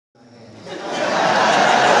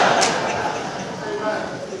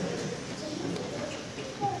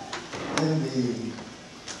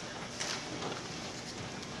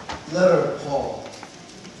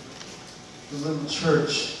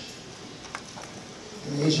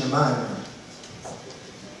in Asia Minor,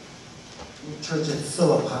 the church at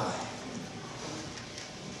Philippi.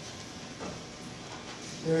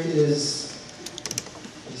 There is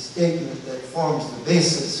a statement that forms the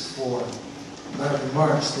basis for my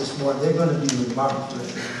remarks this morning. They're going to be remarked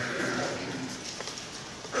with.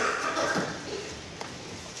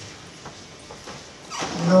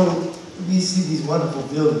 You know, we see these wonderful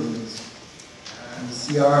buildings. We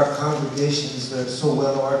see our congregations that are so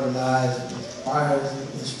well organized with choirs and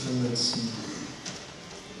instruments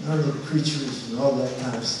and learned preachers and all that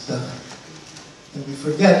kind of stuff. And we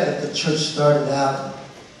forget that the church started out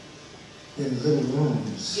in little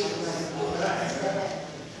rooms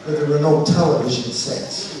where there were no television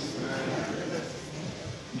sets,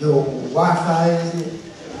 no Wi-Fi, is it?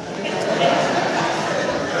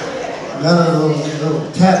 None of those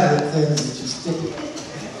little tablet things that you stick.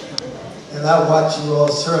 And I watch you all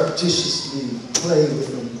surreptitiously play with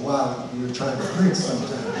them while you were trying to preach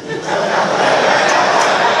sometimes.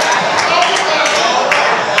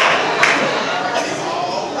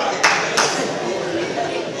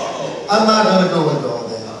 I'm not going to go into all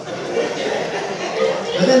that.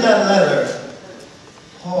 But in that letter,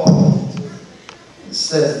 Paul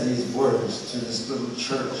says these words to this little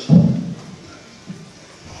church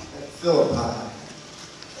at Philippi.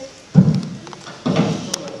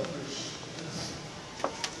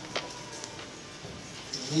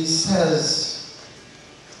 He says,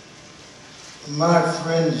 my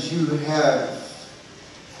friends, you have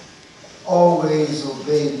always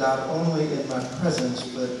obeyed not only in my presence,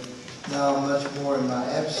 but now much more in my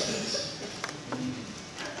absence.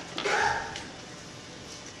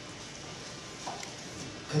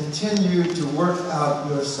 Continue to work out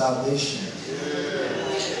your salvation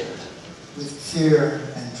with fear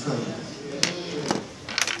and trembling.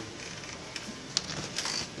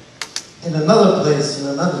 In another place, in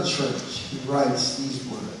another church, he writes these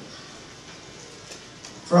words.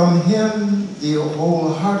 From him, the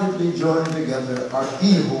wholeheartedly joined together, or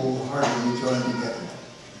be wholeheartedly joined together,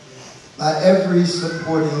 by every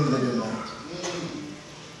supporting ligament.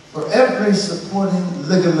 For every supporting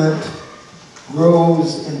ligament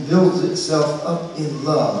grows and builds itself up in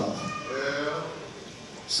love,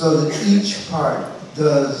 so that each part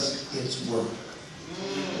does its work.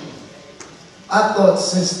 I thought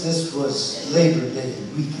since this was Labor Day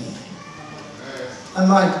weekend, I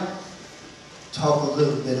might talk a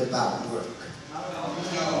little bit about work.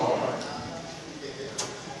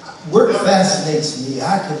 Work fascinates me.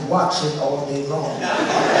 I could watch it all day long.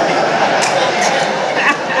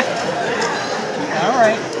 All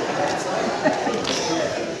right.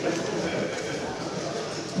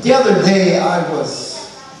 The other day I was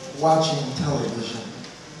watching television,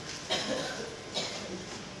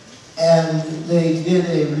 and they did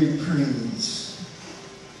a reprise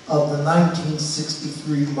of the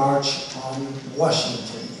 1963 March on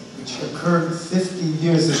Washington, which occurred 50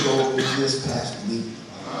 years ago this past week.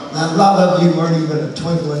 Now, a lot of you weren't even a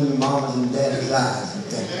twinkle in your mama's and daddy's eyes at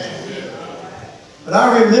that time. But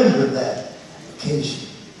I remember that occasion.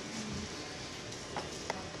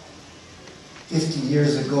 50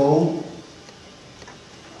 years ago,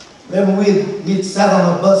 remember we'd sat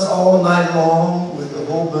on a bus all night long with a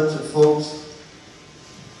whole bunch of folks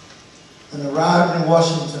and arrived in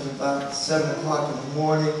Washington about 7 o'clock in the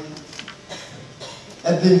morning.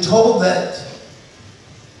 Had been told that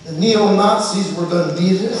the neo-Nazis were going to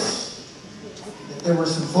meet us, that there were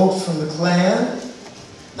some folks from the Klan.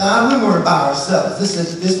 Now, we weren't by ourselves. This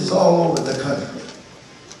is all over the country.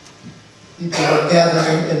 People were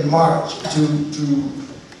gathering in March to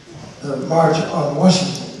march on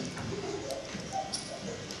Washington.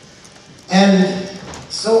 And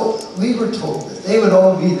so we were told that they would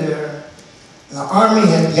all be there. And the army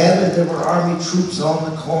had gathered. There were army troops on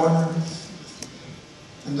the corners.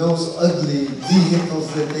 And those ugly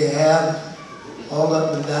vehicles that they had all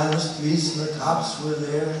up and down the streets, and the cops were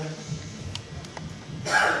there.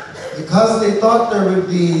 Because they thought there would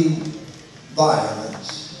be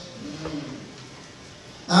violence.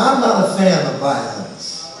 Now, I'm not a fan of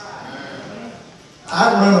violence.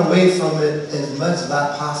 I run away from it as much as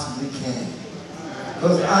I possibly can,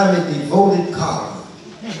 because I'm a devoted coward.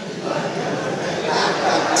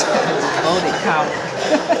 Devoted coward.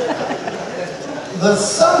 But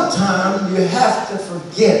sometimes you have to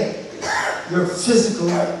forget your physical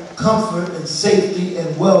comfort and safety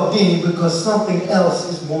and well-being because something else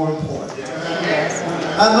is more important. Yes.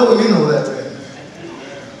 I know you know that, right?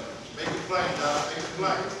 Make it plain, Doc. Make it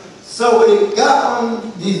plain. So we got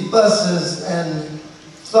on these buses and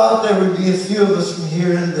thought there would be a few of us from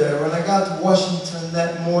here and there. When I got to Washington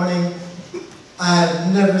that morning, I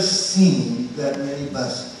had never seen that many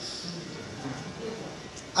buses.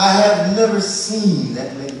 I have never seen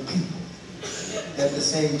that many people at the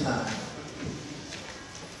same time.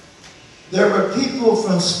 There were people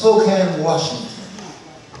from Spokane, Washington.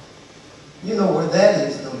 You know where that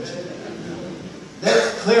is, don't you?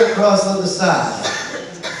 That's clear across the other side.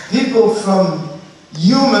 People from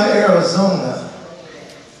Yuma, Arizona.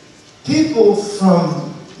 People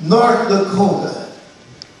from North Dakota.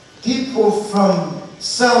 People from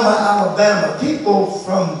Selma, Alabama. People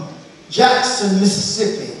from Jackson,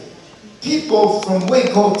 Mississippi. People from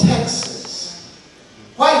Waco, Texas.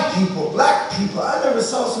 White people, black people. I never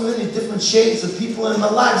saw so many different shades of people in my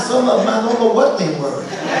life. Some of them I don't know what they were.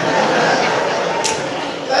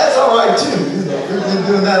 That's all right too. You know, we've been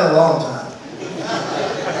doing that a long time.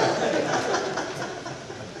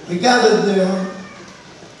 We gathered there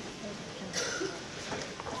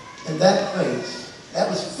in that place. That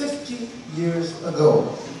was 50 years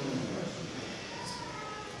ago.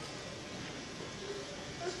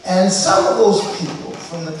 And some of those people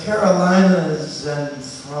from the Carolinas and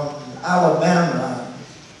from Alabama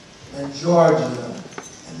and Georgia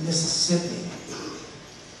and Mississippi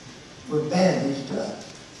were bandaged up.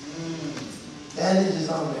 Bandages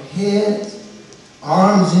on their heads,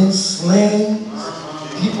 arms in slings,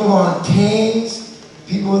 people on canes,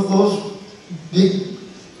 people with those big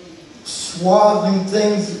swathing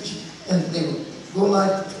things, and they would go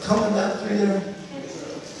like coming down through there.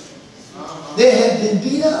 They had been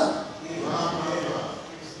beat up.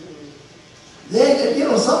 They, you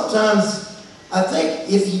know, sometimes I think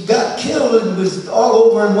if you got killed and it was all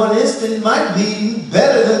over in one instant, it might be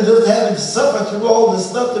better than just having to suffer through all the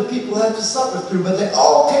stuff that people had to suffer through. But they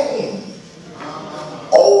all came.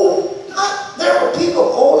 There were people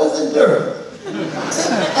older than dirt.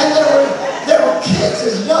 And there were kids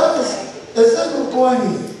as young as this little boy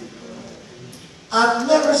here. I've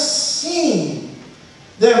never seen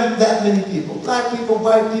that many people. Black people,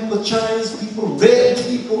 white people, Chinese people, red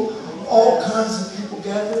people, all kinds of people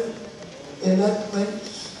gathered in that place.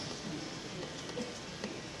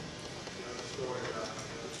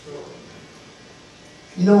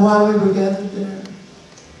 You know why we were gathered there?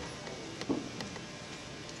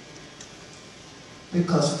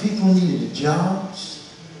 Because people needed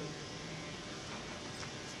jobs,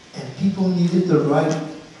 and people needed the right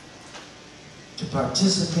to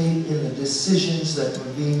participate in the decisions that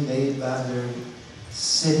were being made by their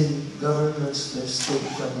city governments, their state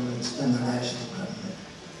governments, and the national government.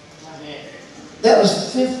 That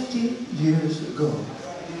was 50 years ago.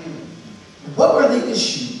 What were the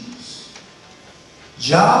issues?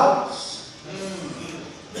 Jobs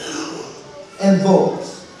and votes.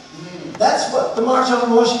 That's what the March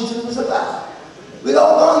on Washington was about. We'd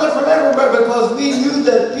all gone there from everywhere because we knew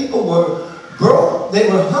that people were broke, they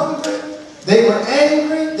were hungry, they were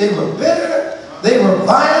angry, they were bitter, they were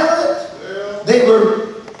violent, they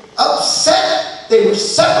were upset, they were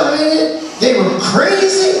separated, they were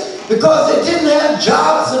crazy because they didn't have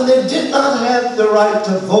jobs and they did not have the right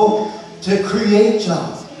to vote to create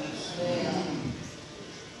jobs.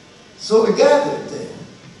 So we gathered there.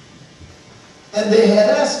 And they had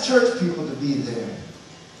asked church people to be there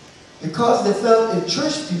because they felt if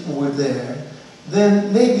church people were there,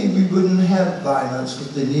 then maybe we wouldn't have violence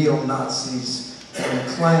with the neo-Nazis and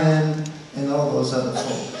the Klan and all those other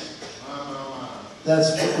folks.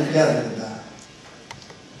 That's what we gathered about.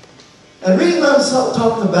 And the reason I'm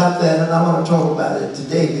talking about that, and I want to talk about it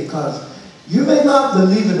today, because you may not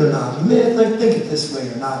believe it or not, you may think it this way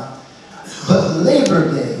or not, but Labor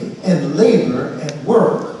Day and labor and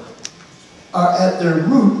work are at their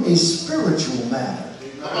root a spiritual matter.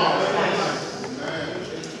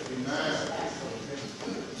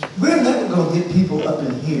 We're never going to get people up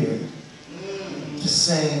in here to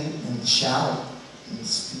sing and shout and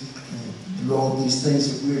speak and do all these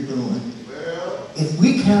things that we're doing if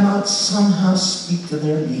we cannot somehow speak to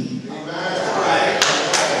their need. Never going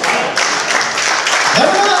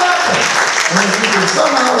to happen unless we can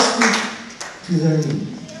somehow speak to their need.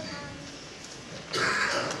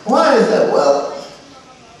 Why is that? Well,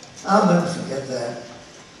 I'll never forget that.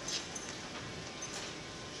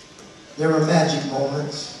 There were magic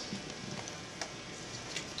moments.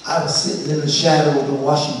 I was sitting in the shadow of the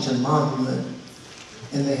Washington Monument,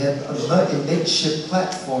 and they had a makeshift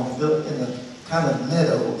platform built in a kind of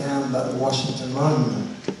meadow down by the Washington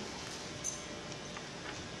Monument.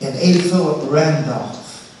 And A. Philip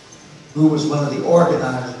Randolph, who was one of the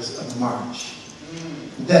organizers of the march,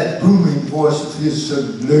 that booming voice of his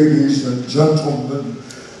said, "Ladies and gentlemen,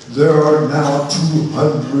 there are now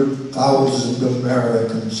 200,000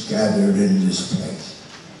 Americans gathered in this place."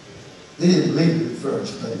 They didn't believe it at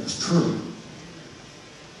first, but it was true.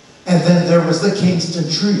 And then there was the Kingston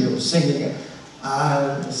Trio singing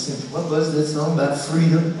I was singing, what was this song about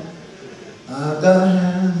freedom? I've got a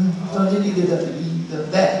hand,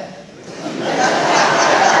 that.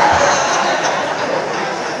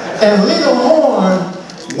 And Lena Horne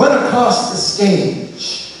went across the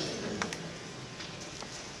stage.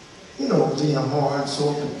 You know, Lena Horne,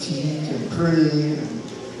 so petite and pretty, and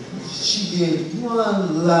she gave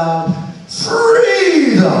one loud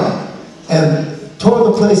freedom and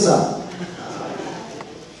tore the place up.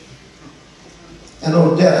 And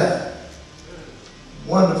Odetta,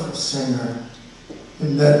 wonderful singer,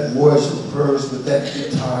 in that voice of hers with that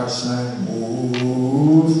guitar sang,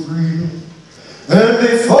 oh, freedom. And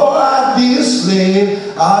before I be a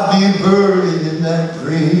slave, I'll be buried in that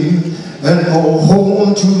grave and go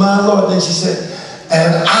home to my Lord. Then she said,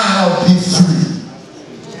 and I'll be free.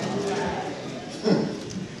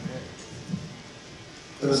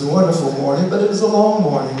 It was a wonderful morning, but it was a long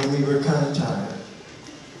morning and we were kind of tired.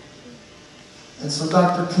 And so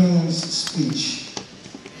Dr. King's speech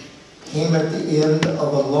came at the end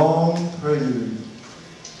of a long prelude.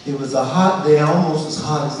 It was a hot day, almost as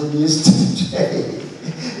hot as it is today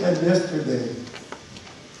and yesterday.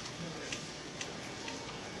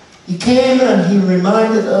 He came and he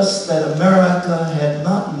reminded us that America had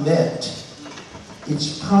not met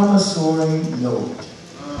its promissory note.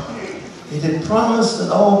 It had promised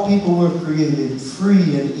that all people were created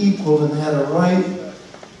free and equal and had a right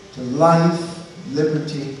to life,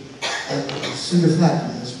 liberty, and the pursuit of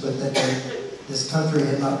happiness, but that this country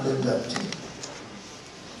had not lived up to.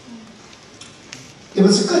 It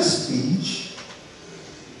was a good speech.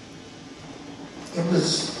 It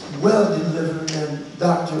was well delivered, and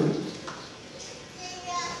Dr.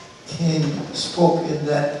 King spoke in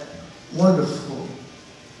that wonderful,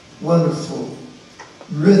 wonderful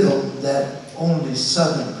rhythm that only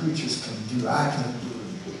Southern preachers can do. I can do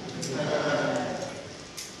it.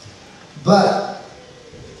 But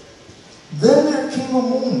then there came a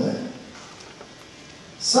moment.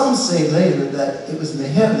 Some say later that it was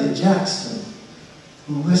Mahalia Jackson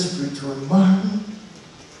who whispered to him, Marvin,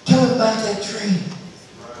 tell him about that dream.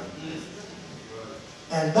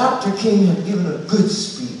 And Dr. King had given a good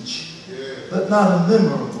speech, but not a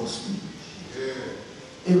memorable speech.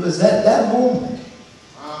 It was at that moment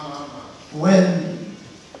when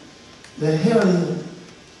Mahalia,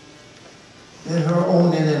 in her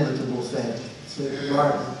own inimitable fashion, said,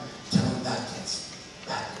 Marvin, tell him about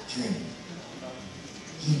that dream.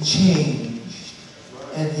 He changed,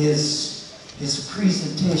 and his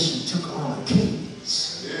presentation took on a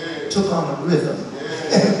cadence, took on a rhythm,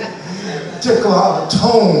 took on a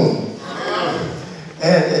tone,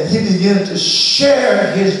 and he began to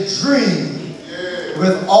share his dream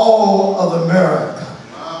with all of America.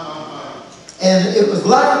 And it was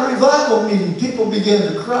like a revival meeting. People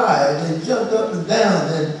began to cry, and they jumped up and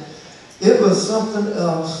down, and it was something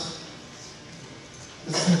else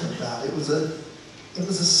to think about. It was a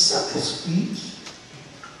simple speech,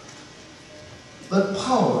 but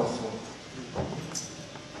powerful.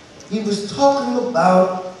 He was talking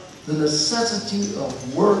about the necessity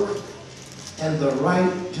of work and the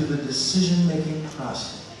right to the decision-making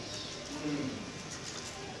process.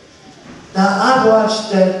 Now, I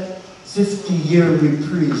watched that 50-year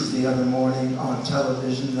reprise the other morning on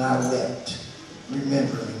television, and I wept,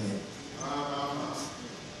 remembering it.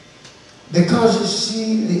 Because you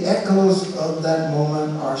see, the echoes of that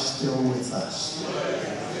moment are still with us.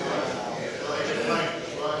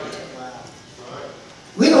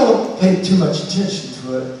 We don't pay too much attention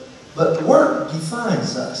to it, but work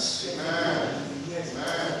defines us.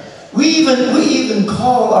 We even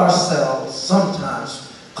call ourselves, sometimes,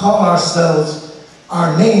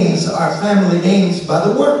 our names, our family names, by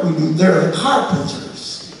the work we do. They're the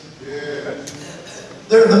carpenters.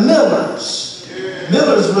 They're the millers.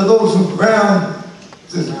 Millers were those who ground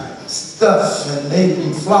the stuff and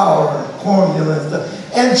made flour and cornmeal and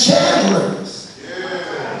stuff. And chandlers,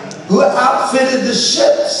 who outfitted the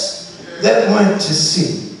ships that went to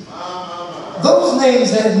sea. Those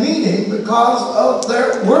names had meaning because of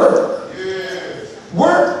their work.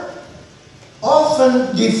 Work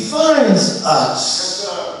often defines us.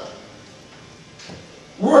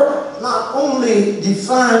 Work not only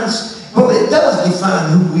defines, well, it does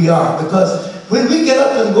define who we are, because when we get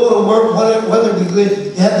up and go to work, whether we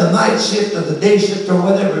have the night shift or the day shift or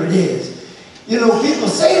whatever it is, you know, people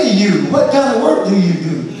say to you, what kind of work do you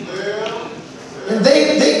do? And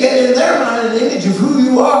they get in their mind an image of who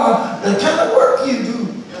you are, the kind of work you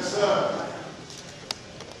do. Yes, sir.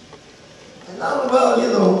 And now, well, you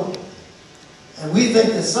know, and we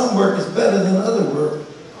think that some work is better than other work.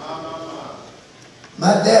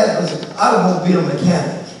 My dad was an automobile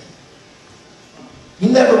mechanic. He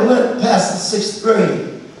never went past the 6th grade.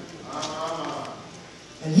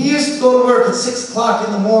 And he used to go to work at 6 o'clock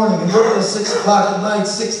in the morning and work at 6 o'clock at night,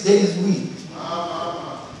 6 days a week.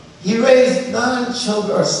 He raised 9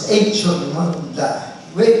 children, or 8 children, one of them died.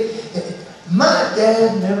 My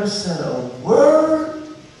dad never said a word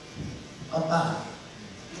about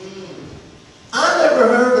it. I never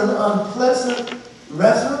heard an unpleasant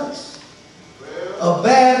reference, a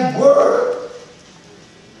bad word.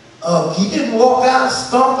 He didn't walk out,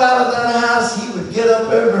 stomp out of that house. He would get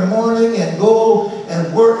up every morning and go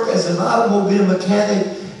and work as an automobile mechanic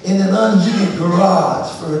in an unheated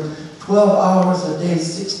garage for 12 hours a day,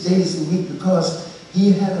 6 days a week, because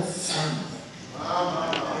he had a family.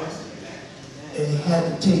 And he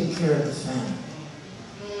had to take care of the family.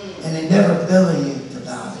 And he never bellyached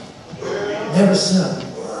about it. Never said a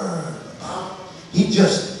word about it. He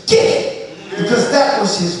just did it, because that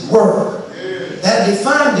was his word. That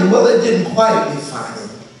defined him. Well, it didn't quite define him.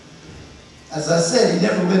 As I said, he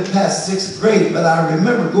never went past 6th grade, but I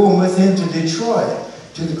remember going with him to Detroit,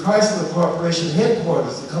 to the Chrysler Corporation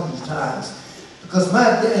headquarters a couple of times, because my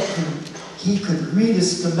dad could read a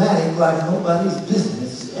schematic like nobody's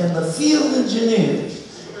business. And the field engineers,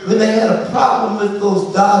 when they had a problem with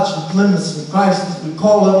those Dodge and Plymouths and Chryslers, would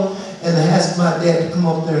call up and ask my dad to come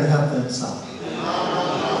up there and help them solve it.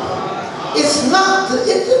 It's not,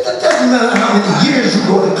 it doesn't matter how many years you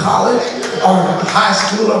go to college or high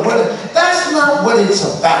school or whatever. That's not what it's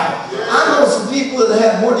about. I know some people that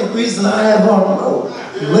have more degrees than I have on the road.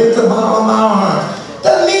 Lift them out on my arm.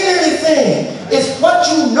 Doesn't mean anything. It's what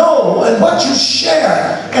you know and what you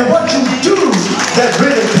share and what you do that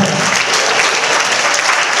really counts.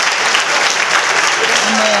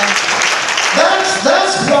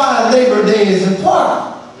 That's why Labor Day is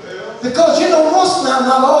important. Because, you know, most, now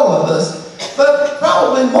not all of us, but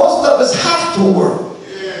probably most of us have to work.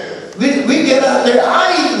 We get out there.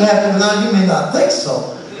 I even have to, now you may not think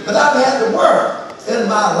so, but I've had to work in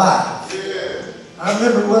my life. I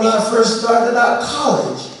remember when I first started out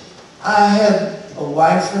college, I had a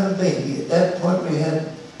wife and a baby. At that point we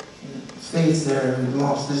had Faith there who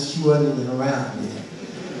lost this. She wasn't even around yet.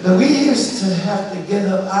 But we used to have to get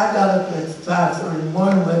up. I got up at 5:30 in the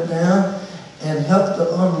morning, went down, and helped to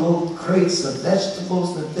unload crates of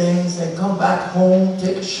vegetables and things, and come back home,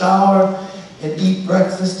 take a shower, and eat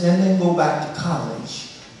breakfast, and then go back to college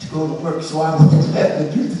to go to work. So I wouldn't have to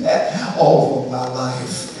do that all of my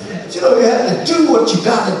life. But you know, you have to do what you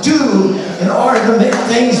got to do in order to make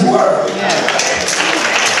things work.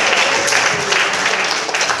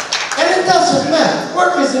 And it doesn't matter.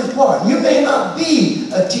 Work is important. You may not be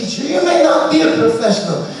a teacher. You may not be a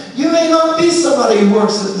professional. You may not be somebody who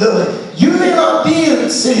works at Lilly. You may not be in the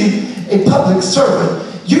city a public servant.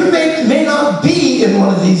 You may not be in one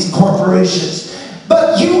of these corporations.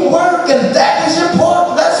 But you work, and that is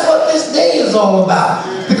important. That's what this day is all about.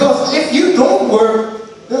 Because if you don't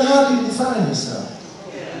work, then how do you define yourself?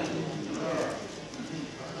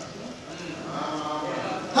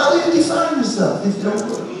 How do you define yourself if you don't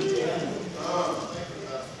work?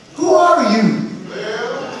 Who are you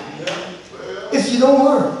if you don't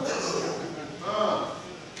work?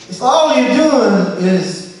 If all you're doing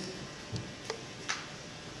is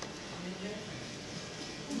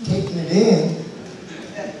taking it in.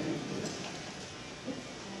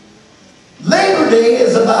 Labor Day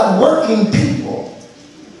is about working people.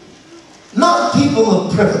 Not people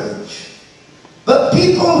of privilege, but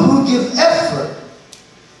people who give effort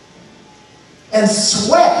and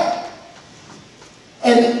sweat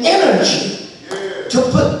and energy to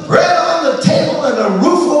put bread on the table and a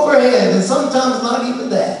roof overhead, and sometimes not even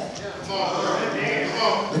that.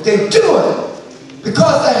 But they do it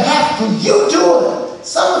because they have to. You do it.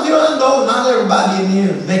 Some of you, I know not everybody in here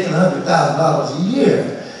is making $100,000 a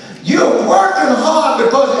year. You're working hard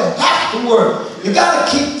because you have to work. You got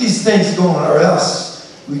to keep these things going, or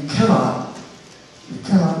else we cannot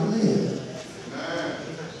live.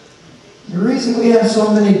 The reason we have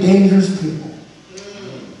so many dangerous people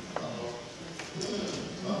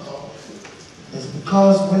is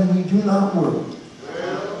because when we do not work,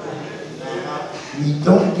 we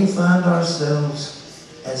don't define ourselves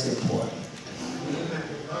as important.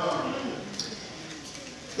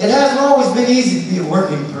 It hasn't always been easy to be a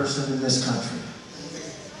working person in this country.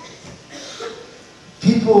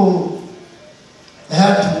 People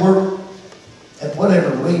had to work at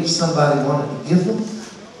whatever wage somebody wanted to give them,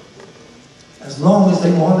 as long as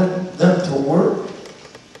they wanted them to work.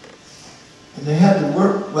 And they had to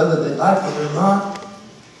work whether they liked it or not.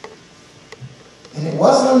 And it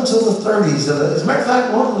wasn't until the 30s. As a matter of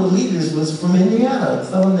fact, one of the leaders was from Indiana, a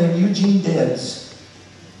fellow named Eugene Debs,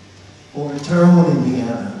 over in Terre Haute,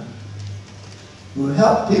 Indiana. who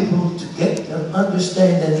help people to get an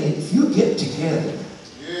understanding that if you get together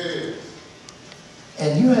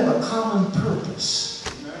and you have a common purpose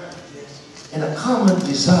and a common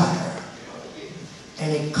desire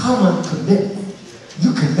and a common commitment,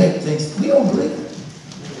 you can make things. We don't believe it.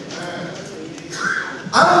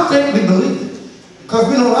 I don't think we believe it because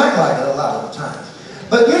we don't act like it a lot of the times.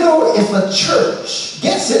 But you know, if a church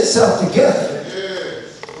gets itself together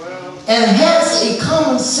and has a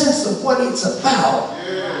common sense of what it's about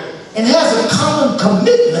and has a common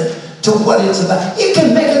commitment to what it's about, it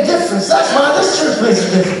can make a difference. That's why this church makes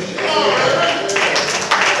a difference.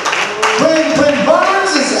 When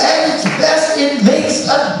Barnes is at its best, it makes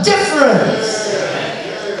a difference.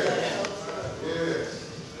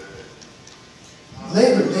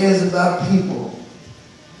 Labor Day is about people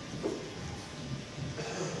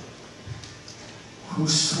who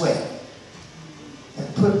sweat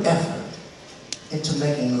and put effort into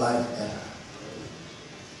making life better.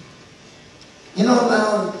 You know,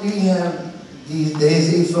 now we have these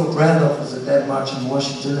days, Phil Randolph was at that march in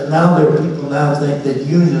Washington, and now there are people now think that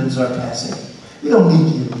unions are passing. We don't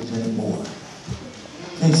need unions anymore.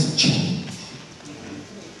 Things have changed.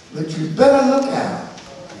 But you better look out.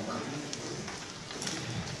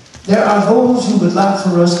 There are those who would like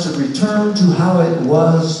for us to return to how it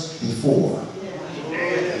was before.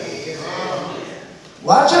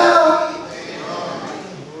 Watch out!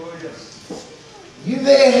 You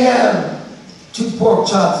may have 2 pork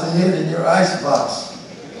chops ahead in your icebox,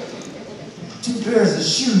 2 pairs of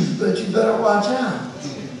shoes, but you better watch out.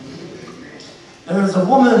 There was a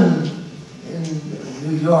woman in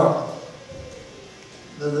New York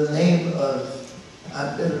by the name of,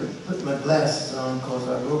 I better put my glasses on because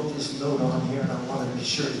I wrote this note on here and I want to be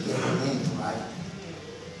sure to get her name right.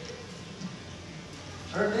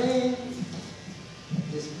 Her name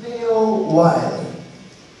is Mayo Wiley.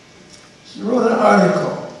 She wrote an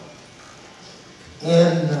article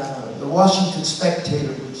in the Washington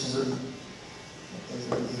Spectator, which is a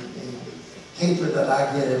paper that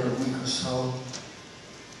I get every week or so.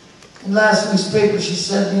 In last week's paper, she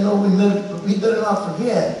said, you know, we better not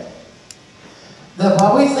forget that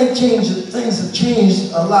while we think things have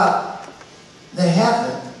changed a lot, they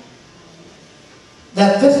haven't.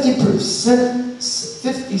 That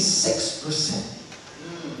 56%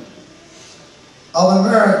 of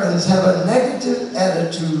Americans have a negative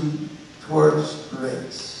attitude towards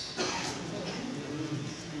race.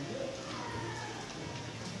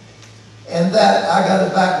 And that, I got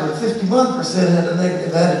it backward, 51% had a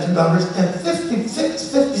negative attitude on race, and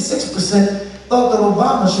 56% thought that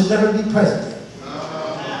Obama should never be president.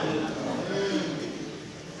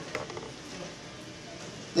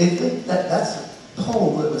 They think that that's a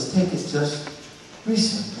poll that was taken just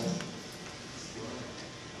recently.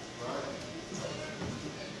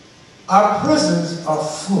 Our prisons are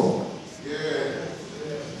full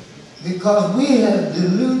because we have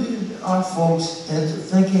deluded our folks into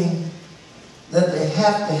thinking that they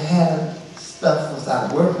have to have stuff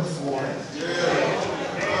without working for it.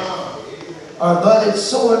 Or that it's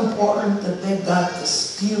so important that they've got to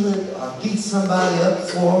steal it or beat somebody up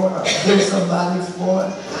for it or kill somebody for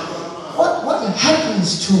it. What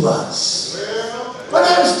happens to us? What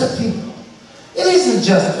happens to people? It isn't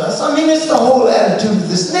just us. I mean, it's the whole attitude of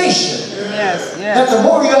this nation. Yes, yes. That the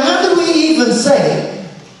more how do we even say,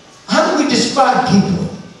 how do we describe people?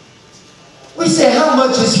 We say, how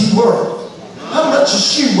much is he worth? How much is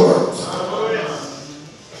she worth?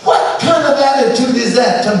 What kind of attitude is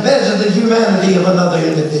that to measure the humanity of another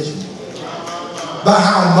individual? By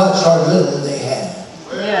how much or little they have.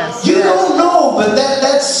 Yes. You don't know, but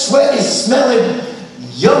that sweaty, smelly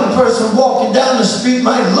young person walking down the street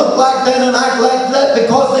might look like that and act like that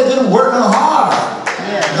because they've been working hard.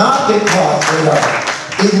 Yes. Not because they are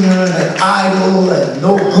ignorant and idle and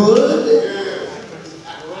no good.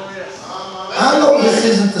 I know this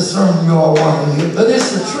isn't the sermon you all want to hear, but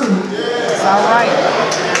it's the truth. It's all right.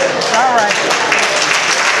 It's all right.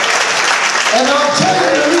 And I'll tell you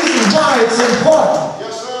the reason why it's important.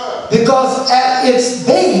 Because at its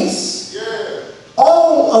base,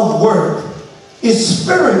 all of work is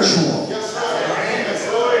spiritual.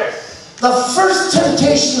 The first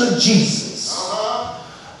temptation of Jesus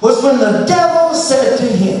was when the devil said to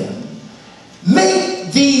him,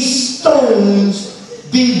 make these stones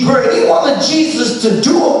be bread. He wanted Jesus to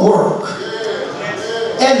do a work.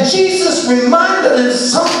 And Jesus reminded him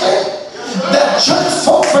something that church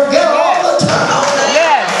folk forget all the time.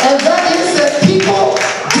 And that is that people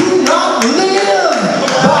do not live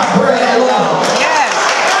by bread alone.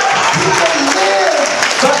 People live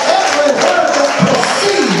by every word that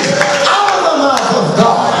proceeds out of the mouth of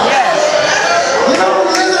God. You know,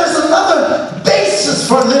 there's another base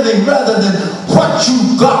something rather than what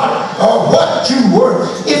you got or what you were.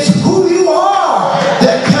 It's who you are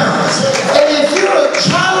that counts. And if you're a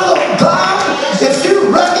child of God, if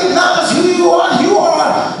you recognize who you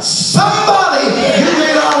are somebody. You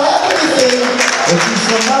may not have anything, but you're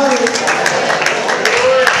somebody.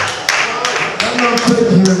 I'm going to quit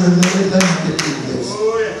here in a minute. Let me get through this.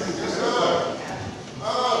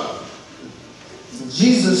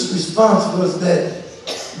 Jesus' response was that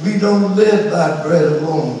we don't live by bread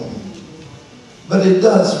alone. But it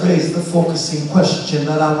does raise the focusing question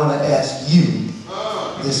that I want to ask you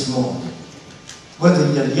this morning.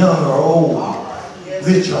 Whether you're young or old,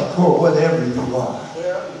 rich or poor, whatever you are.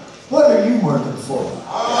 What are you working for?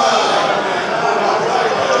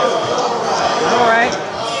 All right.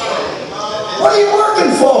 What are you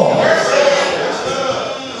working for?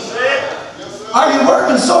 Are you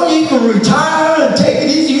working so you can retire and take it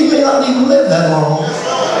easy? You may not even live that long.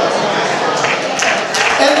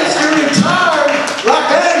 And if you're retired like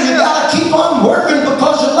that, you got to keep on working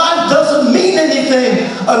because your life doesn't mean anything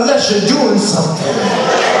unless you're doing something.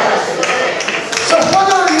 So what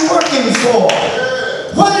are you working for?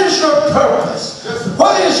 What is your purpose?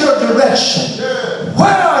 What is your direction?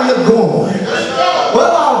 Where are you going?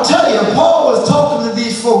 Well, I'll tell you, Paul was talking to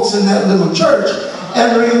these folks in that little church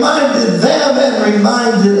and reminded them and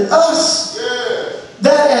reminded us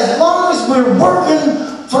that as long as we're working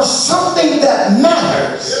for something that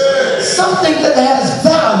matters, something that has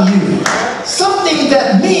value, something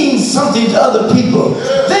that means something to other people,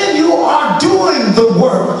 then you are doing the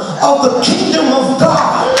work of the kingdom of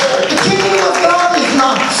God. The kingdom of God is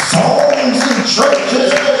not songs and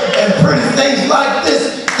churches and pretty things like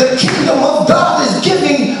this. The kingdom of God is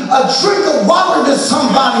giving a drink of water to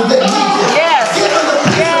somebody that needs it. Yes. Giving a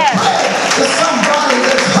piece of bread to somebody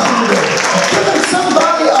that's hungry. Giving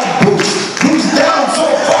somebody a boot who's down so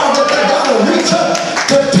far that they gotta reach up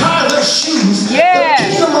to tie their shoes. Yes. The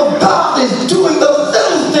kingdom of God is doing the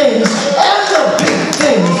little things and the big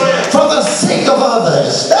things for the sake of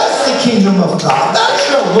others. That's the kingdom of God. That's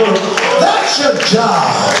your work. That's your job.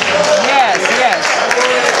 Yes, yes.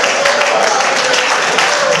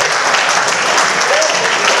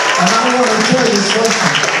 And I want to tell you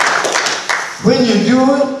something. When you do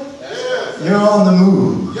it, you're on the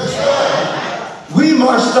move. We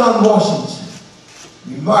marched on Washington.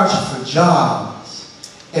 We marched for jobs.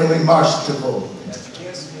 And we marched to vote.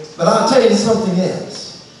 But I'll tell you something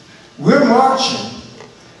else. We're marching.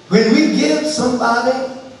 When we give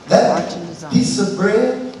somebody that piece of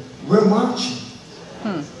bread, we're marching.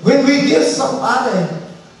 When we give somebody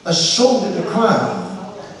a shoulder to cry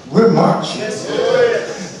on, we're marching.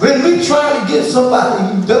 When we try to give somebody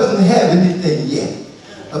who doesn't have anything yet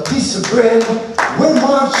a piece of bread, we're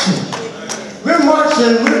marching. We're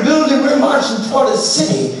marching, we're building, we're marching toward a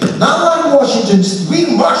city. Not like Washington.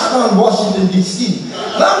 We marched on Washington, D.C.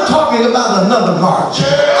 But I'm talking about another march.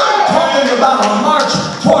 I'm talking about a march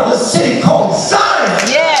toward a city called Zion.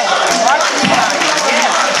 Yes.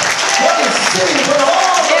 City where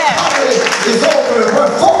all the poverty is over,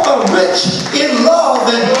 where folk are rich in love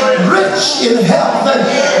and rich in health and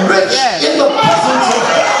rich in the presence of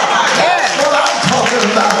God. That's what I'm talking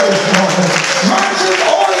about this morning. Marching,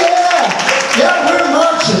 oh yeah. Yeah, we're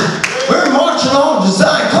marching. We're marching on to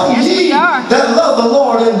Zion. Come ye that love the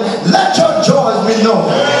Lord and let your joys be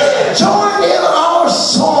known. Join in our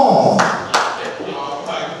song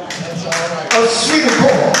of sweet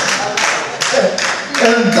accord.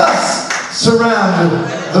 And thus surrounded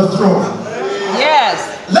the throne. Yes.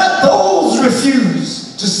 Let those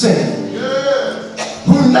refuse to sing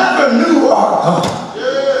who never knew our God.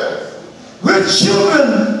 We're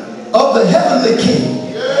children of the heavenly King.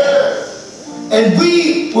 And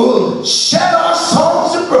we will shed our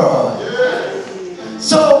songs abroad.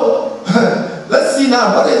 So, let's see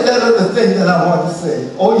now, what is that other thing that I want to say?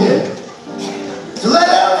 Oh yeah. To let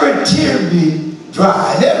every tear be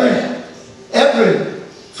dry, every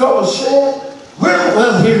trouble shed.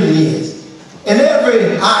 Well, here it is. And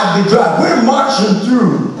every eye be dry. We're marching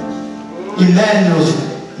through Emmanuel's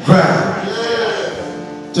ground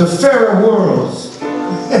to fairer worlds.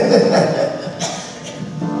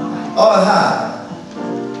 All high.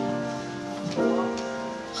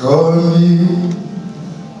 Call me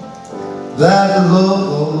that love,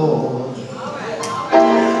 oh Lord.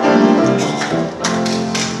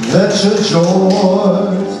 Let your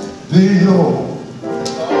joys be known.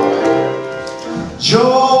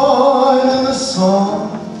 Join in the song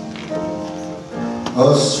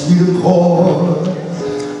of sweet accord,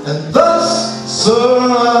 and thus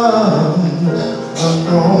surround the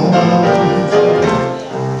throne.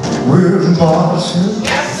 We're marching,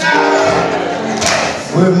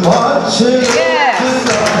 we're marching to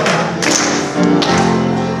God.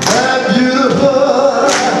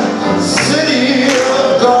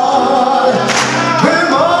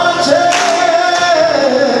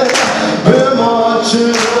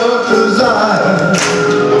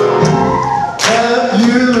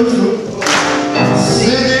 beautiful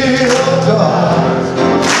city of God,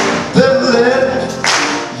 then let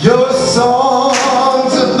your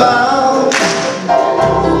songs abound.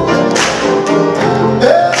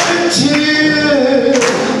 Every tear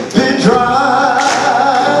be dry.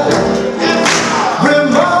 We're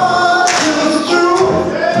marching through,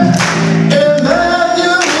 and then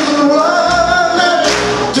you run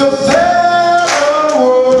to fairer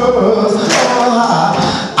worlds on high.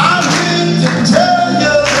 I need to tell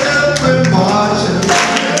you that we're marching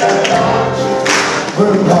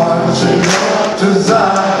up to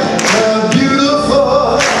Zion, the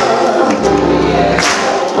beautiful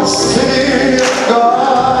city of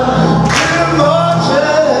God. We're marching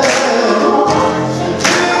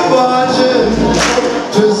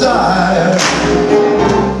to Zion,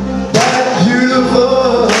 that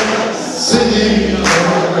beautiful city of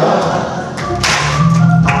God.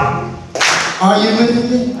 Are you with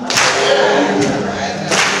me?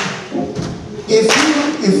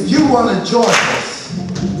 If you want to join us,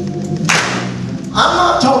 I'm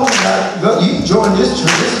not talking about, well, you can join this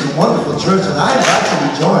church. This is a wonderful church, and I invite you to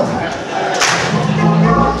join it.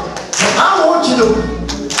 But I want you to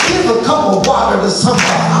give a cup of water to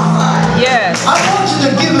somebody. Yes. I want you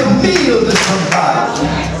to give a meal to somebody.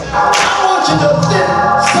 I want you to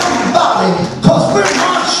lift somebody, because we're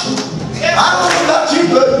marching. I don't know about you,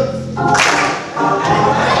 but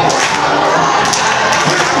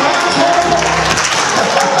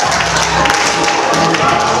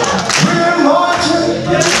we're marching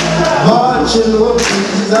up to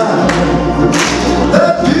Zion,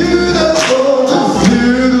 that beautiful,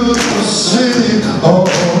 beautiful city of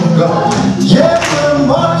God. Yeah, we're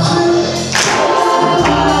marching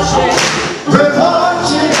up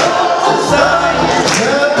to Zion,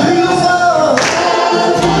 that beautiful,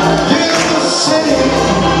 beautiful city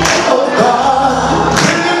of God.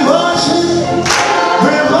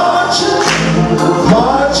 We're marching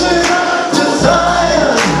up to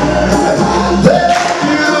Zion, that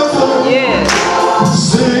beautiful Yes.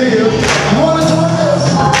 city. You want to join us?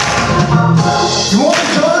 You want to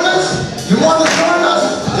join us? You want to join us?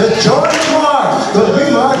 Then join the march, because we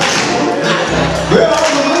march. We're on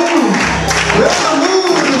the move. We're on the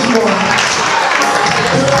move this morning.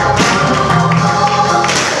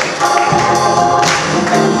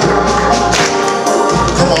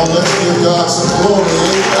 Come on, let's give God some glory.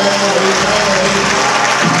 Amen, amen.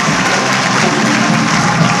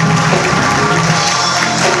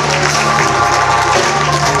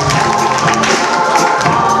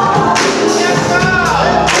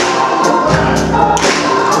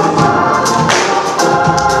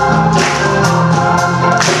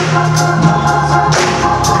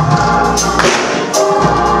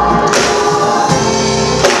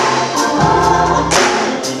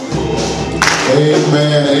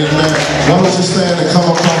 Amen, amen. Why don't you stand and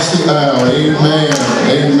come across the aisle? Amen,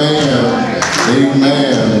 amen,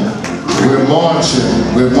 amen. We're marching.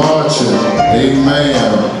 Amen,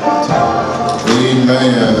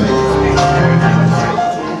 amen.